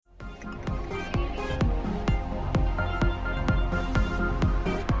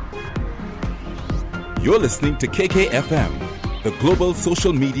You're listening to KKFM, the Global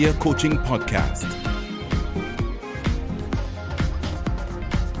Social Media Coaching Podcast.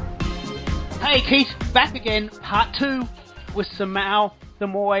 Hey Keith, back again, part 2 with Simao,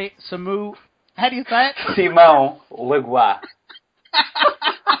 Samoy, Samu. How do you say it? Simao Legua.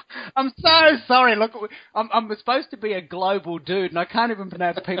 I'm so sorry. Look, I'm supposed to be a global dude, and I can't even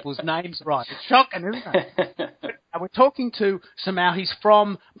pronounce people's names right. It's shocking, isn't it? We're talking to Simao. He's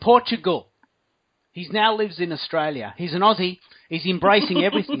from Portugal. He now lives in Australia. He's an Aussie. He's embracing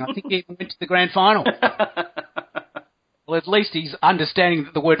everything. I think he even went to the grand final. Well, at least he's understanding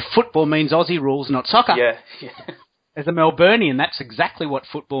that the word football means Aussie rules, not soccer. Yeah. As a Melburnian, that's exactly what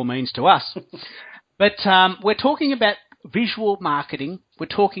football means to us. But we're talking about visual marketing. We're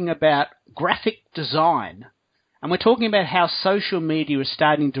talking about graphic design. And we're talking about how social media is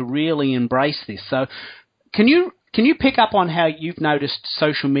starting to really embrace this. So can you pick up on how you've noticed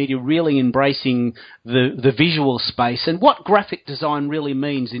social media really embracing the visual space and what graphic design really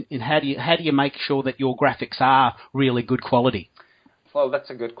means in how do you make sure that your graphics are really good quality? Well, that's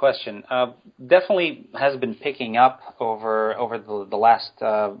a good question. Definitely has been picking up over the last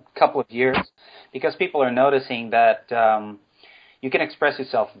couple of years because people are noticing that you can express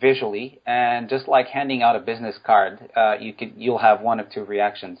yourself visually, and just like handing out a business card, you'll have one of two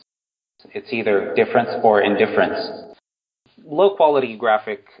reactions. It's either difference or indifference. Low-quality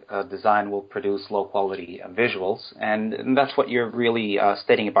graphic design will produce low-quality visuals, and that's what you're really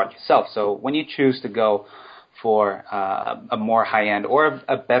stating about yourself. So when you choose to go for a more high-end or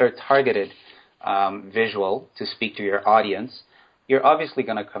a better targeted visual to speak to your audience, you're obviously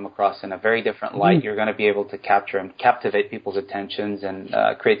going to come across in a very different light. You're going to be able to capture and captivate people's attentions and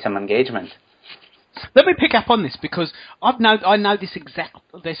create some engagement. Let me pick up on this because I know this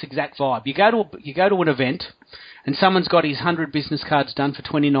exact vibe. You go to an event and someone's got his 100 business cards done for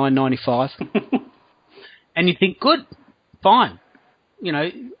 $29.95, and you think, good, fine. You know,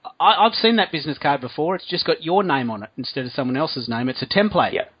 I've seen that business card before. It's just got your name on it instead of someone else's name. It's a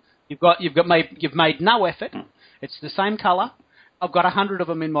template. Yeah. You've made no effort. It's the same colour. I've got 100 of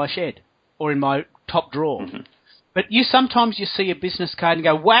them in my shed or in my top drawer. Mm-hmm. But sometimes you see a business card and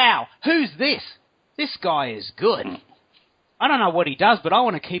go, wow, who's this? This guy is good. I don't know what he does, but I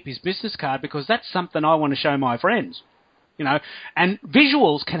want to keep his business card because that's something I want to show my friends. You know, and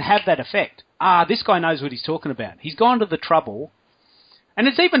visuals can have that effect. This guy knows what he's talking about. He's gone to the trouble, and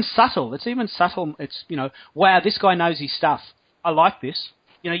it's even subtle. It's, you know, wow, this guy knows his stuff. I like this.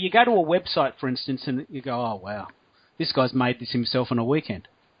 You know, you go to a website, for instance, and you go, oh, wow, this guy's made this himself on a weekend.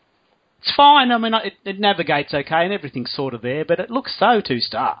 It's fine. I mean, it navigates okay and everything's sort of there, but it looks so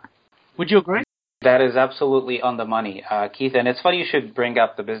two-star. Would you agree? That is absolutely on the money, Keith. And it's funny you should bring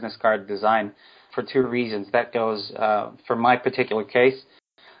up the business card design for two reasons. That goes for my particular case.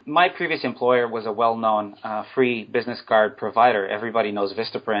 My previous employer was a well-known free business card provider. Everybody knows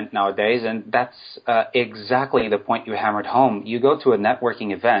Vistaprint nowadays, and that's exactly the point you hammered home. You go to a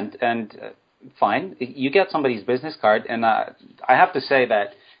networking event, and fine, you get somebody's business card, and I have to say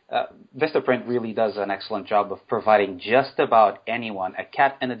that Vistaprint really does an excellent job of providing just about anyone, a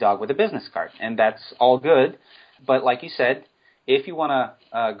cat and a dog, with a business card, and that's all good. But like you said, if you want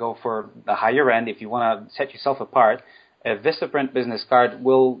to go for the higher end, if you want to set yourself apart, a Vistaprint business card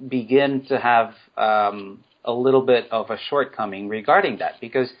will begin to have a little bit of a shortcoming regarding that,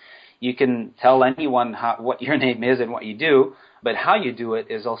 because you can tell anyone what your name is and what you do, but how you do it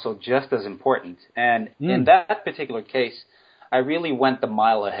is also just as important. And in that particular case, I really went the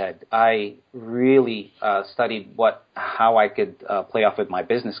mile ahead. I really studied how I could play off with my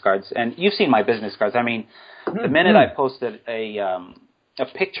business cards. And you've seen my business cards. I mean, the minute I posted a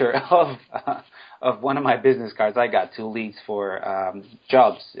picture of one of my business cards, I got 2 leads for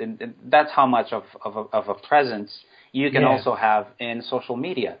jobs. And that's how much of a presence you can also have in social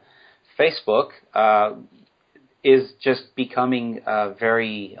media. Facebook is just becoming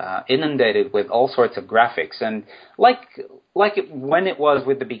very inundated with all sorts of graphics. And when it was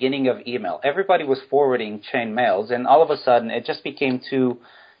with the beginning of email, everybody was forwarding chain mails, and all of a sudden it just became too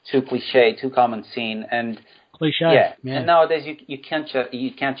cliche, too common scene. And cliche. Yeah. And nowadays you can't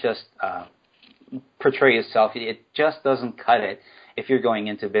just portray yourself. It just doesn't cut it if you're going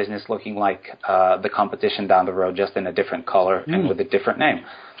into business looking like the competition down the road, just in a different color and with a different name.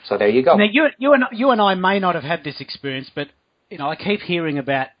 So there you go. Now you and I may not have had this experience, but you know, I keep hearing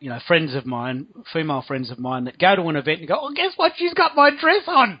about, you know, friends of mine, female friends of mine, that go to an event and go, oh, guess what? She's got my dress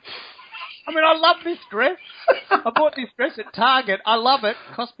on. I mean, I love this dress. I bought this dress at Target. I love it.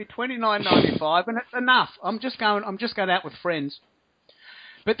 It cost me $29.95, and it's enough. I'm just going out with friends.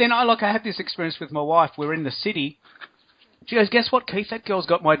 But then I had this experience with my wife. We're in the city. She goes, guess what, Keith? That girl's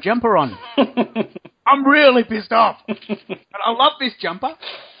got my jumper on. I'm really pissed off. But I love this jumper.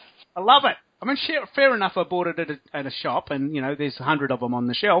 I love it. I mean, fair enough, I bought it at a shop, and, there's 100 of them on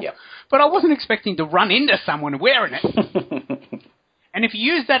the shelf. Yep. But I wasn't expecting to run into someone wearing it. And if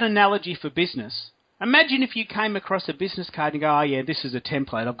you use that analogy for business, imagine if you came across a business card and go, oh, yeah, this is a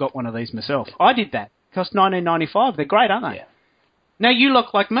template. I've got one of these myself. I did that. It cost $19.95. They're great, aren't they? Yeah. Now you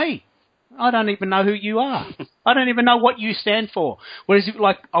look like me. I don't even know who you are. I don't even know what you stand for. Whereas,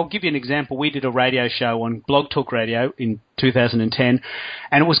 I'll give you an example. We did a radio show on Blog Talk Radio in 2010,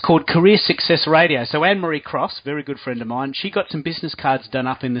 and it was called Career Success Radio. So Anne-Marie Cross, very good friend of mine, she got some business cards done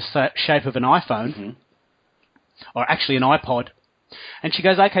up in the shape of an iPhone, or actually an iPod. And she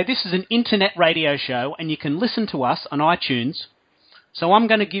goes, okay, this is an internet radio show, and you can listen to us on iTunes. So I'm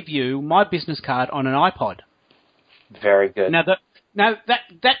going to give you my business card on an iPod. Very good. Now,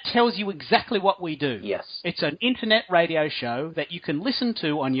 that tells you exactly what we do. Yes. It's an internet radio show that you can listen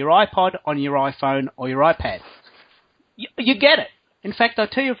to on your iPod, on your iPhone, or your iPad. You get it. In fact, I'll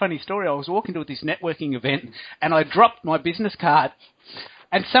tell you a funny story. I was walking to this networking event, and I dropped my business card,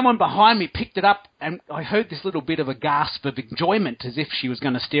 and someone behind me picked it up, and I heard this little bit of a gasp of enjoyment as if she was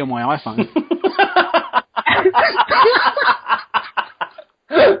going to steal my iPhone.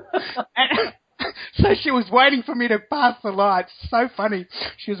 So she was waiting for me to pass the lights. So funny.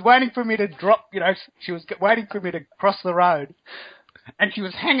 She was waiting for me to drop, she was waiting for me to cross the road. And she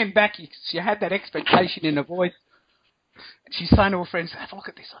was hanging back. She had that expectation in her voice. She's saying to her friends, have a look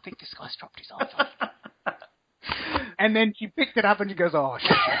at this. I think this guy's dropped his iPhone. And then she picked it up and she goes, oh,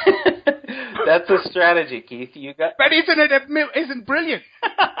 shit. That's a strategy, Keith. But isn't brilliant?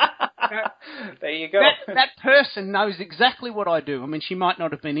 There you go. That person knows exactly what I do. I mean, she might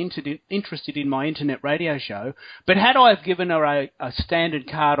not have been interested in my internet radio show, but had I have given her a standard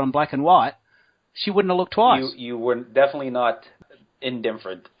card on black and white, she wouldn't have looked twice. You were definitely not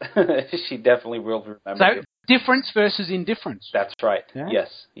indifferent. She definitely will remember you. Difference versus indifference. That's right. Yeah? Yes.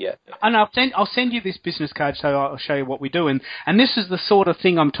 Yeah. And I'll send you this business card, so I'll show you what we do. And this is the sort of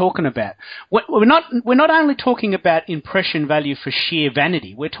thing I'm talking about. We're not only talking about impression value for sheer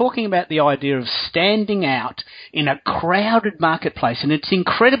vanity. We're talking about the idea of standing out in a crowded marketplace, and it's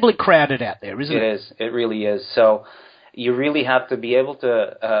incredibly crowded out there, isn't it? It is. It really is. So you really have to be able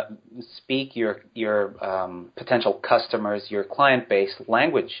to speak your potential customers, your client base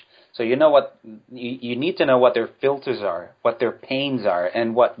language. So you need to know what their filters are, what their pains are,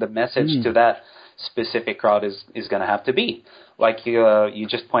 and what the message to that specific crowd is going to have to be. Like you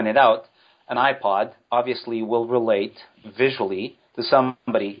just pointed out, an iPod obviously will relate visually to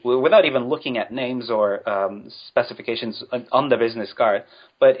somebody without even looking at names or specifications on the business card,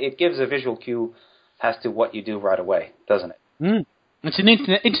 but it gives a visual cue as to what you do right away, doesn't it? Mm. It's an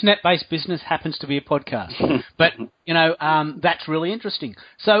internet-based business, happens to be a podcast, but that's really interesting.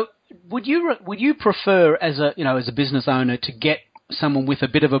 So, would you prefer as a business owner to get someone with a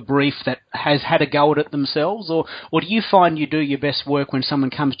bit of a brief that has had a go at it themselves, or do you find you do your best work when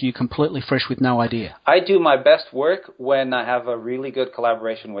someone comes to you completely fresh with no idea? I do my best work when I have a really good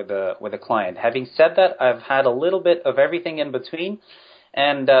collaboration with a client. Having said that, I've had a little bit of everything in between.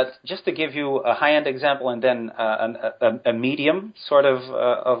 And just to give you a high-end example, and then a medium sort of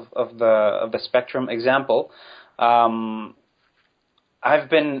the spectrum example, I've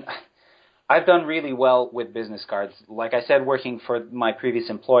done really well with business cards. Like I said, working for my previous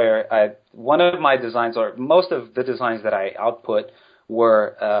employer, one of my designs, or most of the designs that I output,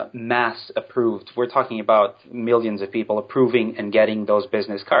 were mass approved. We're talking about millions of people approving and getting those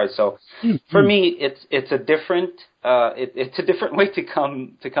business cards. So for me, it's a different way to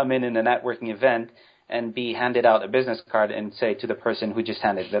come in a networking event and be handed out a business card and say to the person who just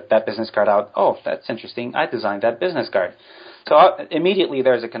handed that business card out, oh, that's interesting, I designed that business card. So immediately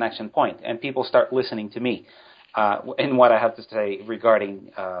there's a connection point, and people start listening to me in what I have to say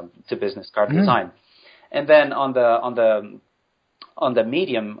regarding to business card design. And then on the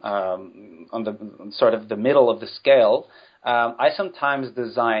medium, on the sort of the middle of the scale, I sometimes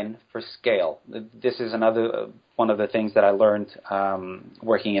design for scale. This is another one of the things that I learned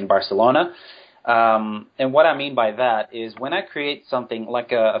working in Barcelona. And what I mean by that is when I create something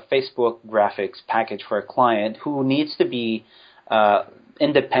like a Facebook graphics package for a client who needs to be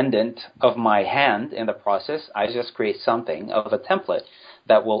independent of my hand in the process, I just create something of a template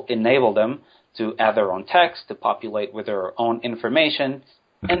that will enable them to add their own text, to populate with their own information,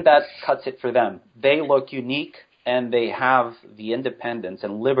 and that cuts it for them. They look unique, and they have the independence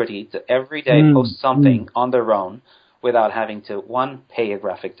and liberty to every day post something on their own without having to, one, pay a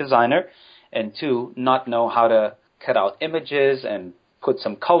graphic designer, and two, not know how to cut out images and put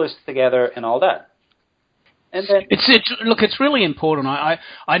some colors together and all that. And then it's really important.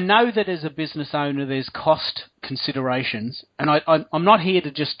 I know that as a business owner, there's cost considerations, and I'm not here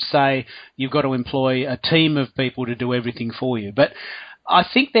to just say you've got to employ a team of people to do everything for you. But I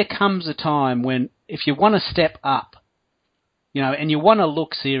think there comes a time when, if you want to step up, and you want to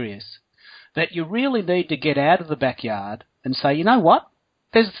look serious, that you really need to get out of the backyard and say, you know what?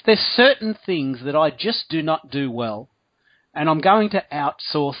 There's certain things that I just do not do well, and I'm going to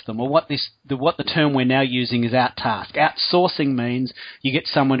outsource them, or what the term we're now using is outtask. Outsourcing means you get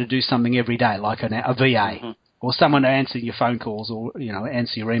someone to do something every day, like a VA, or someone to answer your phone calls, or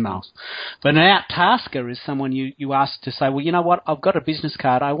answer your emails. But an outtasker is someone you ask to say, well, you know what? I've got a business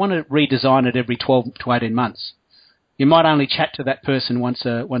card. I want to redesign it every 12 to 18 months. You might only chat to that person once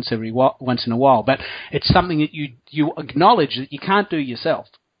in a while, but it's something that you acknowledge that you can't do yourself.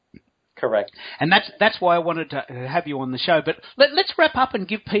 Correct. And that's why I wanted to have you on the show. But let's wrap up and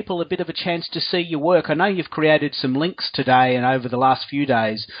give people a bit of a chance to see your work. I know you've created some links today and over the last few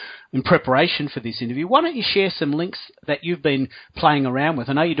days in preparation for this interview. Why don't you share some links that you've been playing around with?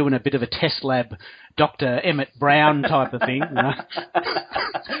 I know you're doing a bit of a test lab, Dr. Emmett Brown type of thing.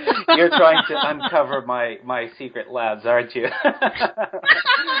 You're trying to uncover my secret labs, aren't you?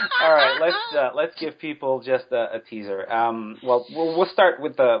 All right, let's give people just a teaser. Well, we'll start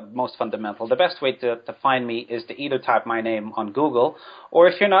with the most fundamental. The best way to find me is to either type my name on Google, or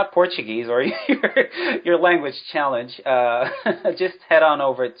if you're not Portuguese or your language challenged, just head on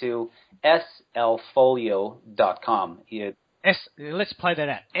over to slfolio.com. Let's play that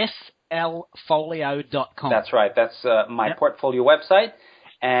out. slfolio.com. That's right. That's my portfolio website.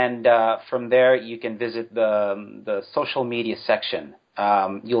 And from there, you can visit the social media section.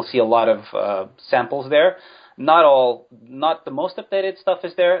 You'll see a lot of samples there. Not the most updated stuff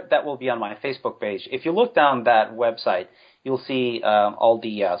is there. That will be on my Facebook page. If you look down that website, you'll see all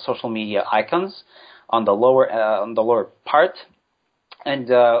the social media icons on the lower part.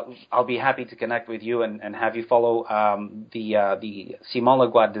 And I'll be happy to connect with you and have you follow the Simon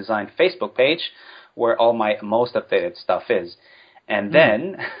Leguad Design Facebook page, where all my most updated stuff is. And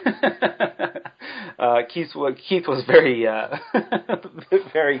then Keith was very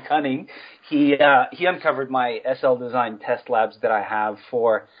very cunning. He uncovered my SL Design test labs that I have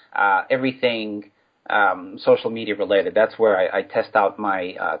for everything social media related. That's where I test out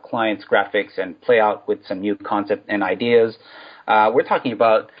my clients' graphics and play out with some new concept and ideas. We're talking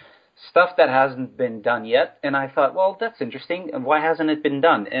about stuff that hasn't been done yet, and I thought, well, that's interesting, and why hasn't it been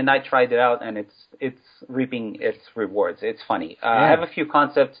done? And I tried it out, and it's reaping its rewards. It's funny. I have a few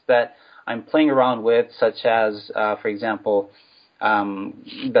concepts that I'm playing around with, such as, for example,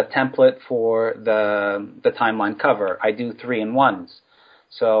 the template for the timeline cover. I do 3-in-1s.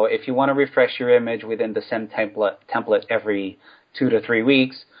 So if you want to refresh your image within the same template every 2 to 3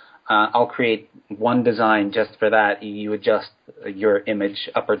 weeks, I'll create one design just for that. You adjust your image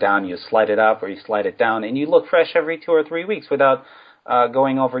up or down. You slide it up or you slide it down, and you look fresh every 2 or 3 weeks without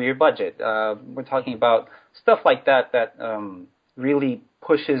going over your budget. We're talking about stuff like that really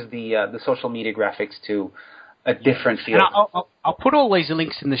pushes the social media graphics to a different field. I'll put all these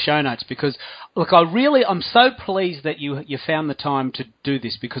links in the show notes because, look, I'm so pleased that you found the time to do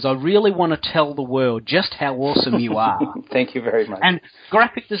this, because I really want to tell the world just how awesome you are. Thank you very much. And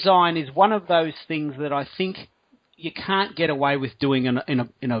graphic design is one of those things that I think you can't get away with doing in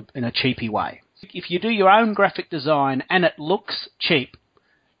a cheapy way. If you do your own graphic design and it looks cheap,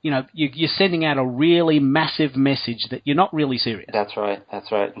 you're sending out a really massive message that you're not really serious. That's right.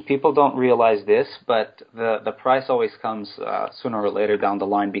 And people don't realize this, but the price always comes sooner or later down the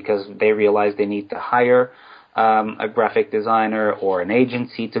line, because they realize they need to hire a graphic designer or an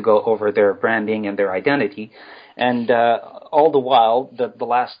agency to go over their branding and their identity. And all the while, the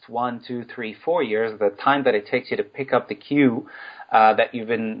last 1, 2, 3, 4 years, the time that it takes you to pick up the queue, that you've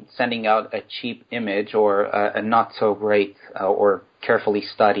been sending out a cheap image or a not so great or carefully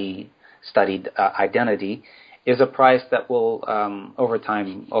studied identity, is a price that will over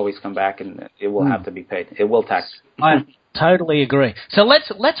time always come back, and it will have to be paid. It will tax. I totally agree. So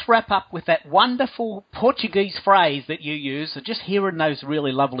let's wrap up with that wonderful Portuguese phrase that you use. So just hearing those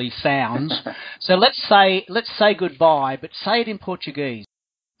really lovely sounds. So let's say goodbye, but say it in Portuguese.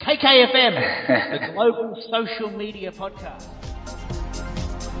 KKFM, the global social media podcast.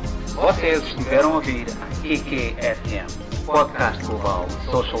 Vocês estiveram a ouvir KKFM, podcast global,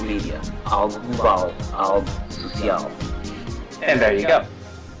 social media, algo global, algo social. And there you go.